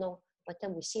work, we don't know what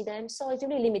time we see them. So it's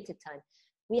really limited time.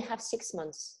 We have 6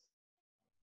 months.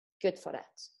 Good for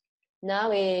that.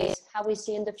 Now is how we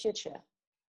see in the future.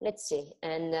 Let's see,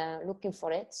 and looking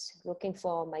for it, looking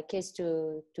for my kids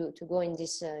to go in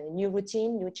this new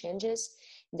routine, new changes.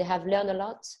 They have learned a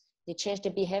lot. They change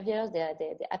their behavior, their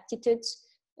aptitudes,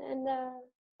 and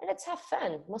let's have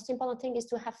fun. Most important thing is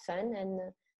to have fun, and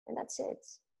that's it.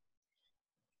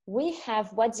 We have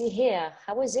Wadzi here.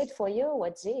 How is it for you,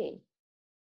 Wadzi?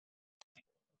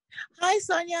 Hi,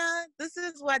 Sonia. This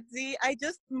is Wadzi. I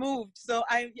just moved, so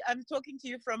I'm talking to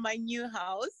you from my new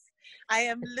house. I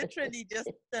am literally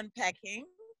just unpacking.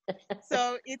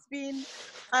 So it's been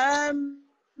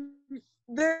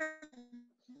the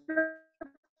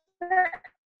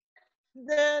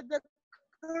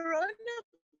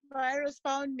coronavirus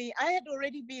found me. I had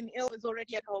already been ill, was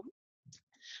already at home.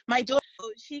 My daughter,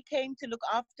 she came to look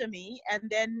after me and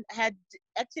then had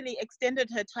actually extended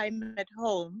her time at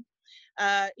home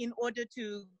in order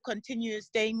to continue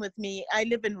staying with me. I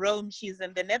live in Rome, she's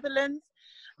in the Netherlands.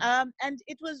 And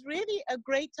it was really a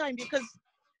great time because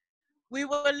we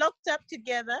were locked up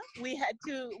together. We had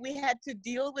to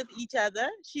deal with each other.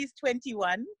 She's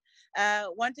 21,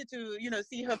 wanted to,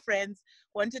 see her friends,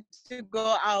 wanted to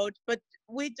go out, but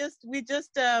we just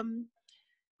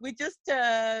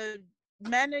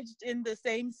managed in the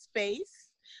same space.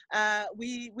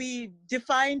 We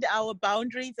defined our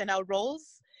boundaries and our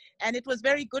roles, and it was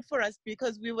very good for us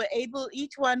because we were able.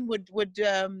 Each one would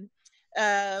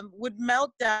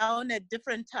melt down at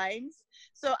different times.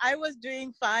 So I was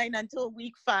doing fine until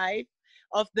week 5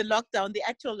 of the lockdown, the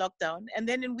actual lockdown, and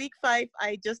then in week 5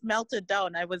 I just melted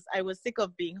down. I was sick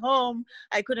of being home.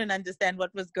 I couldn't understand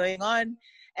what was going on,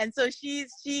 and so she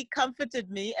comforted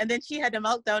me, and then she had a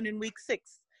meltdown in week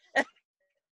 6.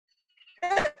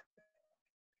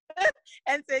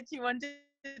 And said she wanted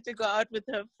to go out with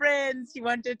her friends. She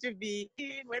wanted to be,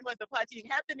 when was the partying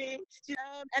happening?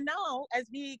 And now, as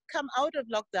we come out of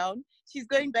lockdown, she's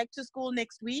going back to school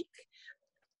next week.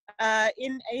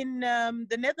 In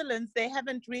the Netherlands, they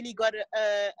haven't really got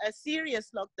a serious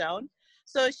lockdown.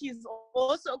 So she's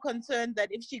also concerned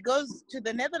that if she goes to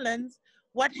the Netherlands,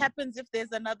 what happens if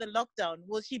there's another lockdown?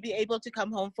 Will she be able to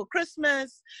come home for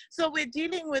Christmas? So we're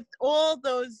dealing with all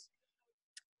those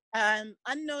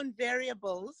unknown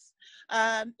variables,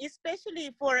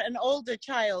 especially for an older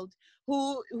child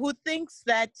who thinks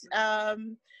that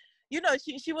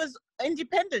she was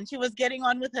independent. She was getting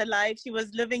on with her life. She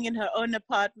was living in her own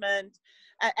apartment,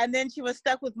 and then she was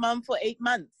stuck with mom for 8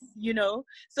 months.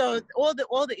 So all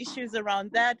the issues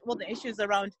around that, all the issues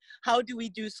around how do we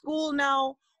do school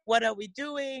now? What are we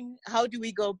doing? How do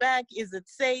we go back? Is it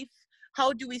safe?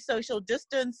 How do we social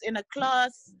distance in a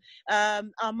class?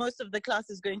 Most of the class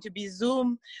is going to be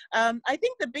Zoom. I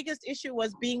think the biggest issue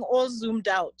was being all Zoomed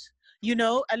out. A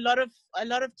lot of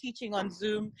teaching on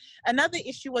Zoom. Another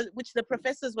issue which the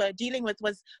professors were dealing with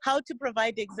was how to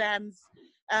provide exams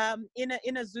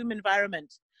in a Zoom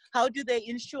environment. How do they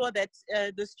ensure that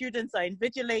the students are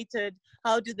invigilated?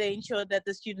 How do they ensure that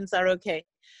the students are okay?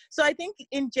 So I think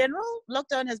in general,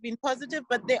 lockdown has been positive,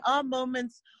 but there are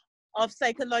moments of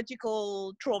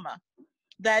psychological trauma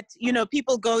that,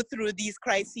 people go through these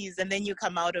crises and then you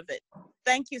come out of it.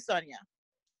 Thank you, Sonia.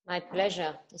 My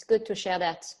pleasure. It's good to share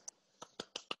that.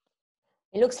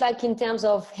 It looks like in terms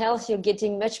of health, you're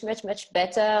getting much, much, much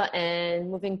better and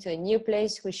moving to a new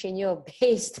place, wishing you your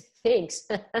best things.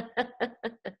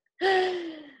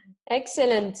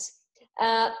 Excellent.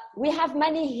 We have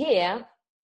Mani here.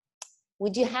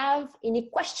 Would you have any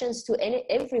questions to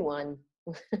everyone?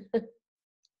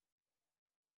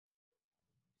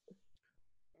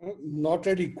 Not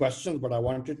really questions, but I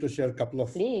wanted to share a couple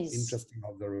of Please. Interesting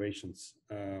observations.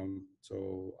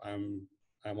 So I'm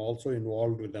also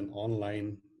involved with an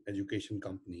online education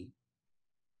company,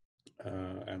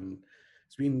 and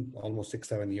it's been almost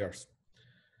 6-7 years.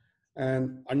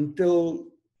 And until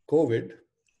COVID,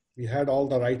 we had all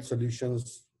the right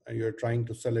solutions, and you're trying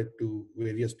to sell it to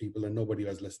various people, and nobody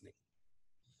was listening.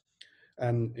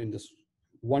 And in this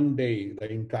one day,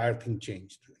 the entire thing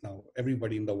changed. Now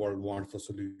everybody in the world wants a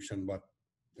solution, but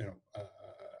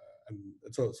and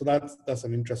so that's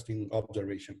an interesting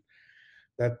observation,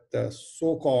 that the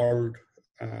so-called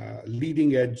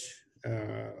leading edge,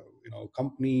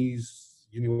 companies,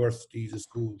 universities,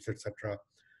 schools, etc.,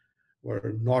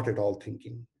 were not at all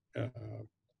thinking,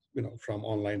 from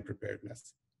online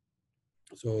preparedness.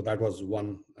 So that was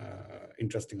one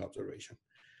interesting observation.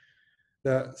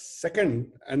 The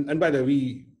second, and by the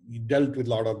way, we dealt with a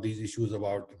lot of these issues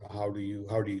about how do you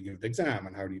give the exam,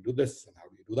 and how do you do this, and how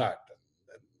do you do that,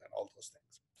 and all those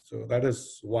things. So that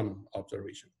is one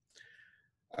observation.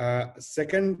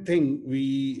 Second thing,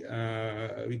 we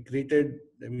created,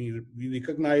 we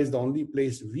recognized the only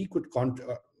place we could,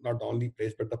 not the only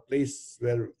place, but the place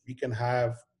where we can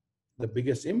have the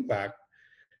biggest impact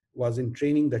was in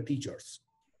training the teachers.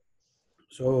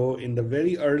 So in the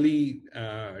very early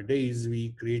days,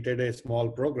 we created a small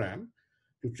program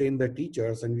to train the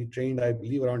teachers, and we trained, I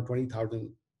believe, around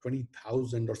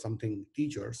 20,000 or something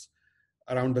teachers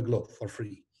around the globe for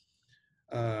free.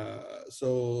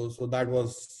 So that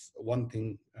was one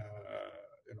thing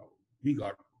we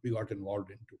got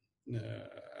involved into,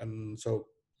 and so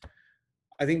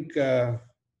I think those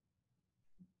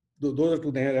are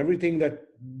two things. Everything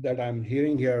that I'm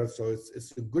hearing here, so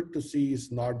it's good to see.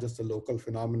 It's not just a local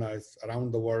phenomena; it's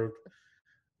around the world.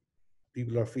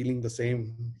 People are feeling the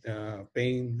same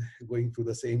pain, going through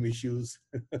the same issues.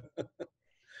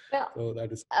 Well, so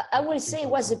that is. I will say it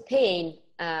was a pain.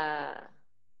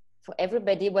 For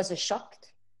everybody, it was a shock,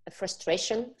 a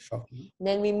frustration.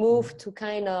 Then we moved to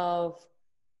kind of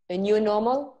a new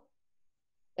normal,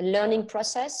 a learning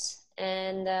process,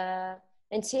 and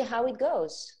see how it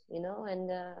goes,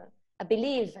 and I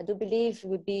do believe it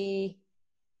would be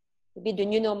the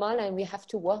new normal, and we have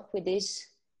to work with this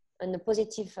on the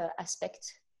positive aspect.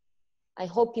 I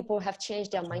hope people have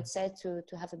changed their mindset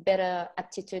to have a better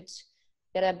aptitude,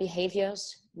 better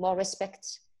behaviors, more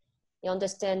respect. You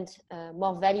understand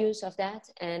more values of that,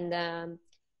 and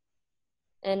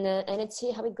let's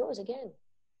see how it goes again,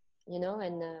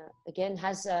 and again,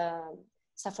 as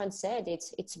Zafran said,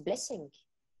 it's a blessing.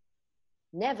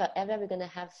 Never ever we're gonna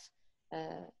have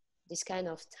this kind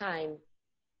of time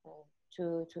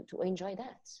to enjoy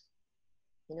that,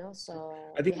 so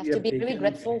we have to be really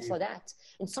grateful for that.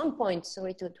 In some point,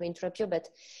 sorry to interrupt you, but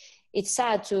it's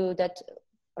sad that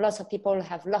lots of people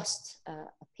have lost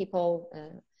people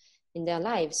in their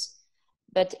lives.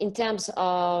 But in terms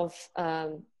of, I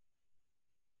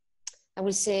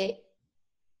will say,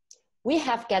 we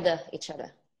have gathered each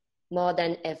other more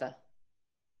than ever.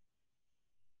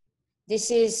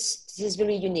 This is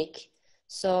really unique.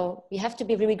 So we have to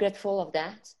be really grateful of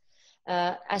that.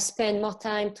 I spend more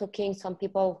time talking. Some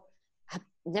people have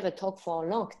never talked for a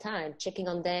long time, checking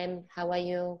on them. How are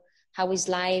you? How is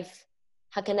life?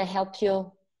 How can I help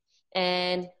you?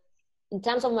 And in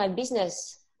terms of my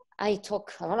business, I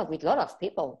talk with a lot of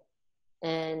people,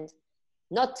 and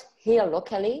not here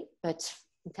locally, but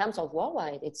in terms of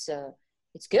worldwide, it's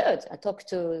good. I talk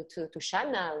to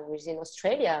Shabnam, who's in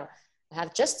Australia. I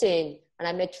have Justin, and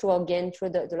I met through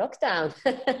the lockdown,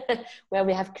 where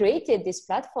we have created this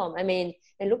platform. I mean,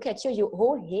 and look at you, you're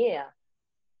all here.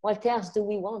 What else do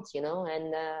we want,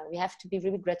 And we have to be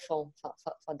really grateful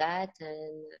for that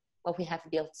and what we have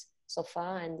built so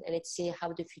far, and let's see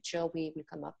how the future will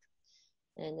come up.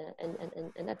 And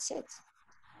that's it.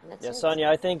 Sonia,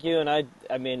 I think you and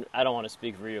I mean, I don't want to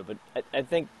speak for you, but I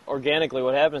think organically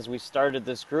what happens, we started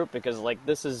this group because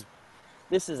this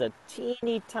is a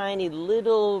teeny tiny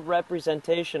little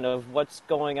representation of what's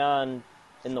going on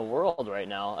in the world right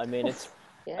now. I mean, it's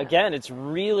again, it's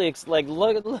really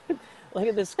look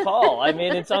at this call. I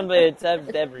mean, it's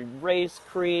every race,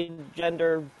 creed,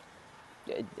 gender,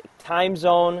 time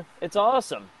zone. It's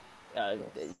awesome.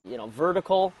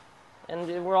 Vertical. And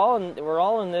we're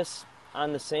all in this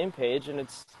on the same page, and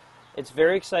it's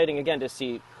very exciting again to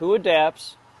see who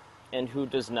adapts and who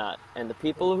does not. And the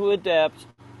people who adapt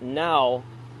now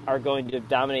are going to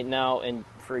dominate now and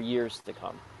for years to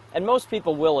come. And most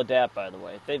people will adapt, by the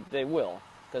way. They will,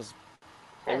 because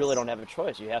they really don't have a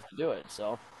choice. You have to do it.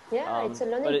 So it's a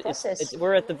learning process.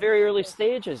 We're at the very early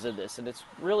stages of this, and it's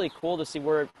really cool to see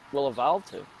where it will evolve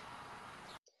to.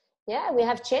 Yeah, we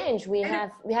have changed. We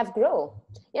have grown.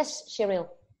 Yes, Sheryl.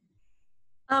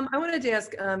 I wanted to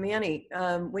ask Manny,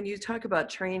 when you talk about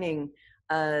training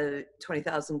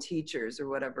 20,000 teachers or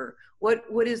whatever,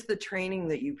 what is the training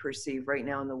that you perceive right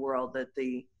now in the world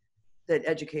that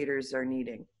educators are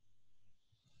needing?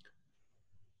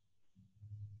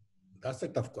 That's a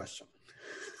tough question.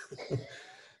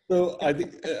 So I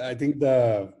think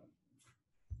the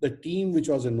team which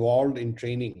was involved in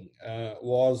training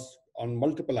was on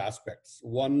multiple aspects.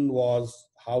 One was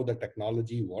how the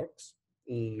technology works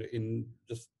in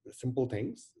just simple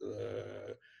things.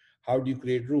 How do you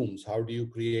create rooms? How do you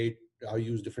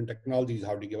use different technologies?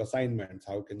 How do you give assignments?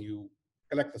 How can you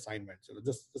collect assignments?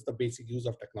 Just the basic use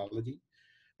of technology.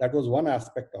 That was one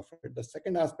aspect of it. The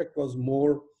second aspect was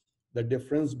more the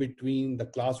difference between the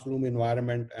classroom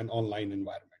environment and online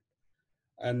environment,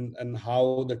 and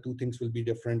how the two things will be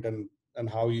different, and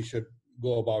how you should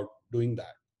go about doing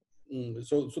that.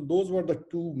 So those were the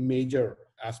two major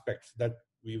aspects that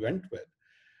we went with.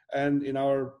 And in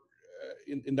our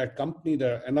in that company,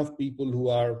 there are enough people who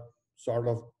are sort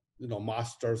of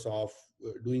masters of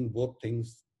doing both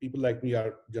things. People like me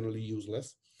are generally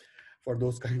useless for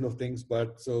those kind of things,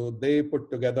 but so they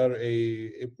put together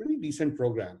a pretty decent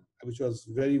program, which was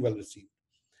very well received.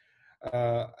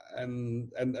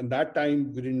 And that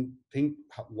time we didn't think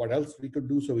what else we could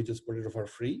do, so we just put it for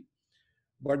free.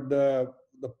 But the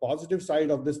positive side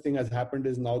of this thing has happened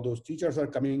is now those teachers are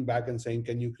coming back and saying,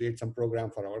 can you create some program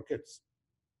for our kids?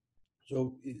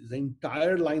 So the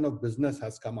entire line of business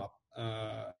has come up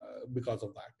because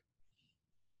of that.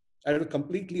 And it was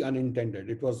completely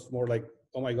unintended. It was more like,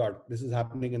 oh my God, this is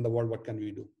happening in the world. What can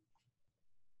we do?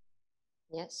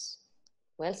 Yes,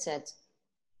 well said.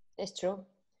 It's true.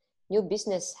 New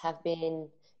business have been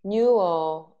new,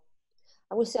 or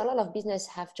I would say a lot of business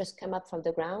have just come up from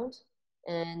the ground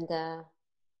and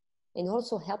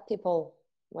also help people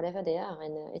whatever they are.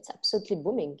 And it's absolutely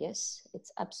booming. Yes,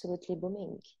 it's absolutely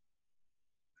booming.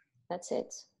 That's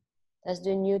it. That's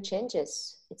the new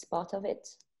changes. It's part of it.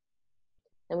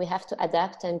 And we have to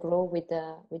adapt and grow with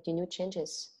the new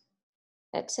changes.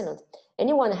 Excellent.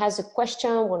 Anyone has a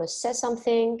question, want to say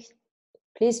something,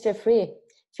 please feel free.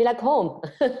 Feel like home.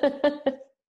 I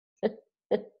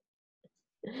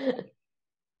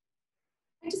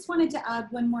just wanted to add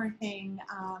one more thing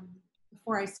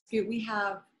before I scoot. We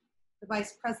have the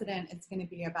vice president. It's going to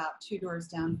be about 2 doors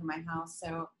down from my house.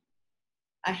 So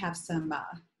I have some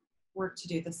work to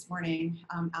do this morning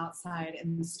outside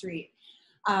in the street.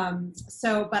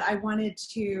 But I wanted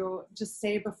to just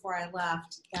say before I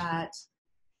left that,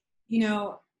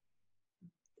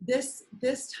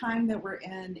 this time that we're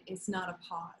in is not a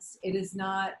pause. It is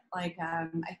not like,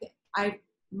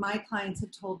 my clients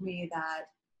have told me that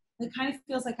it kind of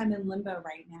feels like I'm in limbo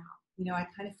right now. I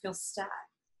kind of feel stuck.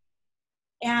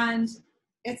 And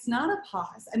it's not a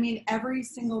pause. I mean, every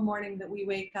single morning that we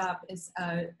wake up is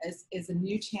a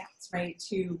new chance, right?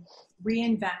 To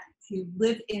reinvent, to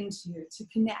live into, to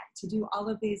connect, to do all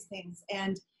of these things.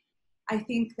 And I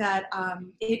think that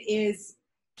it is,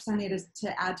 Sonia,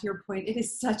 to add to your point, it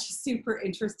is such a super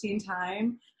interesting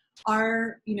time.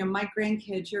 My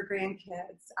grandkids, your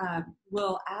grandkids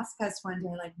will ask us one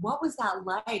day, like, what was that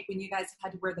like when you guys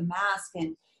had to wear the mask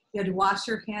and you had to wash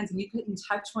your hands and you couldn't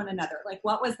touch one another? Like,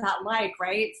 what was that like,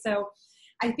 right? So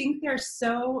I think there's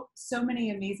so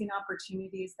many amazing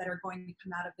opportunities that are going to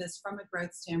come out of this from a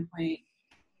growth standpoint,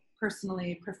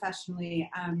 personally, professionally,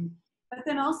 but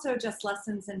then also just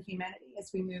lessons in humanity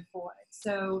as we move forward.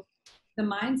 So the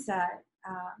mindset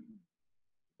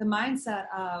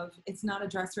of it's not a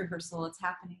dress rehearsal, it's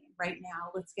happening right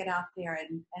now. Let's get out there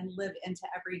and live into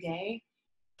every day.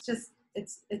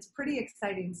 It's pretty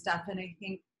exciting stuff. And I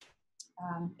think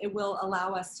it will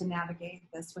allow us to navigate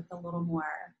this with a little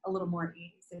more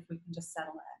ease if we can just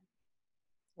settle in.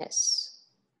 Yes.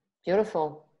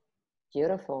 Beautiful.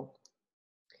 Beautiful.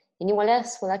 Anyone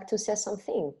else would like to say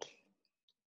something?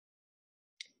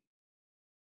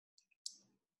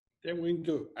 I'm going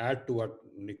to add to what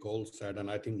Nicole said, and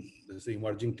I think this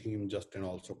emerging theme Justin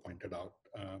also pointed out.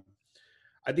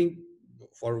 I think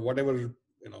for whatever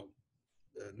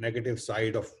negative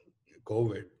side of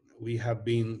COVID, we have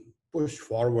been pushed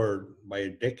forward by a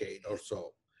decade or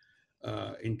so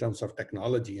in terms of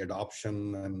technology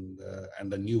adoption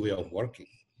and the new way of working,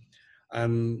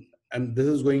 and this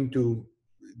is going to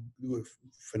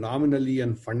phenomenally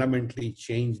and fundamentally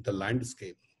change the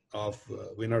landscape of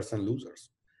winners and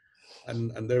losers.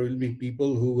 And there will be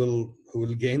people who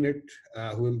will gain it,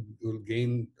 who will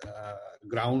gain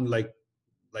ground like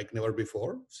never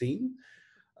before seen,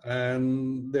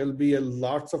 and there'll be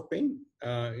lots of pain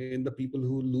in the people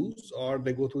who lose or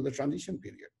they go through the transition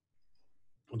period,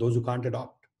 those who can't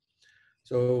adopt.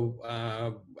 So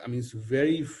it's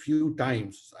very few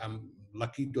times. I'm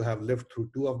lucky to have lived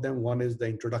through 2 of them. One is the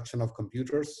introduction of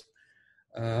computers,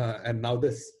 and now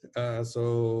this.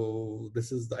 So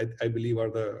this is, I believe, are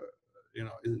the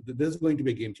this is going to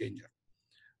be a game changer,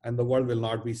 and the world will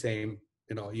not be same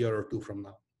a year or 2 from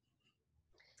now.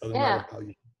 Doesn't matter how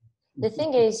you. The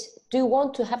thing is, do you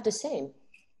want to have the same?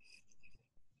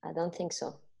 I don't think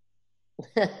so.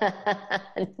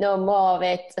 No more of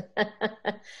it.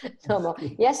 No more.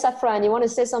 Yes, Zafran, you want to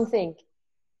say something?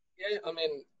 Yeah,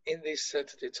 in these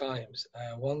sensitive times,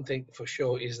 one thing for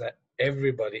sure is that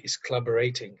everybody is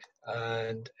collaborating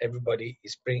and everybody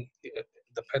is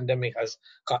the pandemic has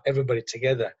got everybody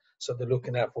together. So they're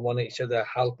looking out for one each other,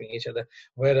 helping each other.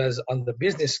 Whereas on the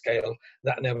business scale,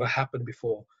 that never happened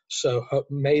before. So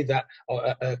may that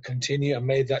continue and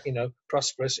may that,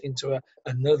 prosperous into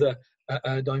another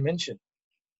dimension.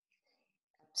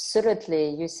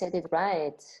 Absolutely. You said it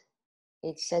right.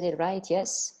 It said it right,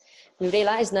 yes. we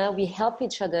realize now we help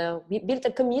each other. We build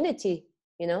a community,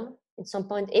 you know, at some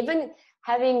point, even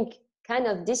having kind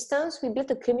of distance, we built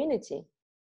a community.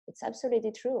 It's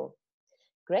absolutely true.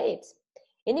 Great.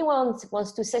 Anyone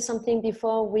wants to say something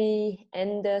before we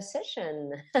end the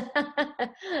session?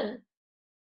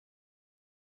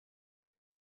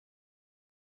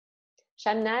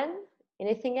 Shabnam,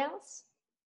 anything else?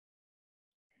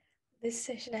 This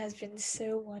session has been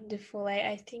so wonderful.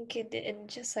 I think and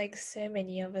just like so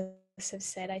many of us have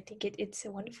said, I think it's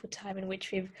a wonderful time in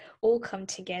which we've all come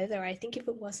together. I think if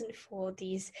it wasn't for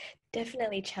these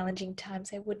definitely challenging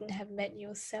times, I wouldn't have met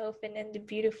yourself and the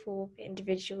beautiful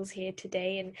individuals here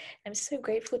today. And I'm so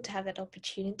grateful to have that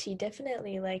opportunity.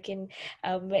 Definitely, like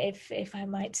if I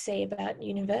might say about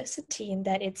university, in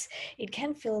that it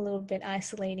can feel a little bit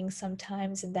isolating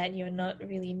sometimes, and that you're not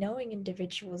really knowing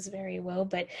individuals very well.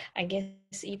 But I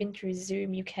guess even through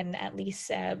Zoom, you can at least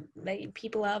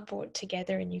people are brought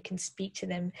together, and you can speak to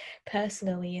them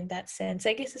personally in that sense.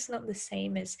 I guess it's not the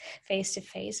same as face to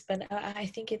face, but I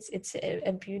think it's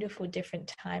a beautiful different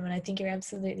time. And I think you're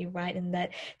absolutely right in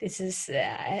that this is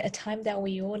a time that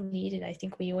we all needed. I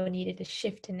think we all needed a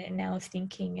shift in our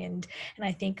thinking, and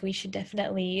I think we should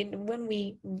definitely, when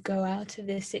we go out of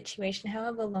this situation,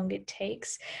 however long it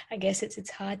takes, I guess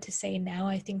it's hard to say now.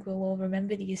 I think we'll all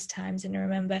remember these times and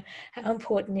remember how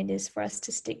important it is for us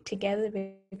to stick together,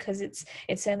 because it's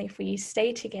only if we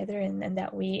stay together and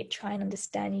that we try and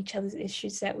understand each other's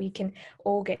issues that we can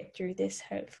all get through this,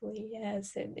 hopefully. Yeah,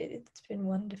 so it's been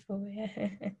wonderful. Yeah.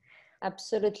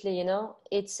 Absolutely, you know,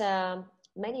 it's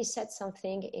Manny said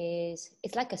something, is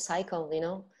it's like a cycle, you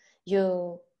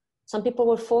know. Some people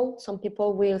will fall, some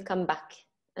people will come back,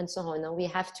 and so on. Now we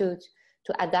have to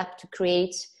adapt, to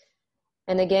create,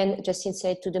 and again, Justin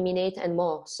said, to dominate and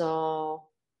more. So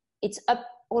it's up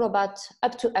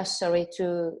to us, sorry,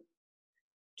 to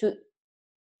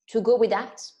go with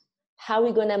that. How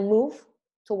we're gonna move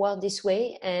toward this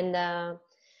way, and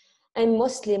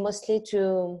mostly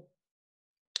to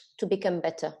become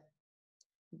better,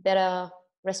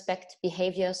 respect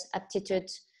behaviors,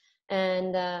 aptitudes,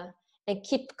 and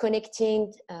keep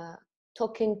connecting,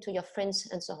 talking to your friends,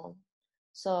 and so on.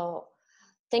 So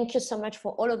thank you so much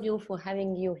for all of you, for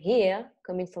having you here,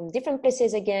 coming from different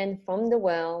places again, from the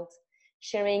world,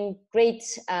 sharing great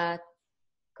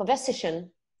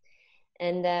conversation,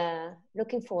 and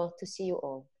looking forward to see you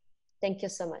all. Thank you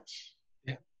so much.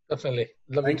 Yeah, definitely.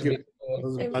 Lovely Thank to you. meet you all. It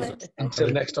was a pleasure. Until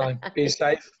next time, be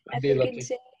safe and be lucky. Have a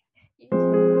good day.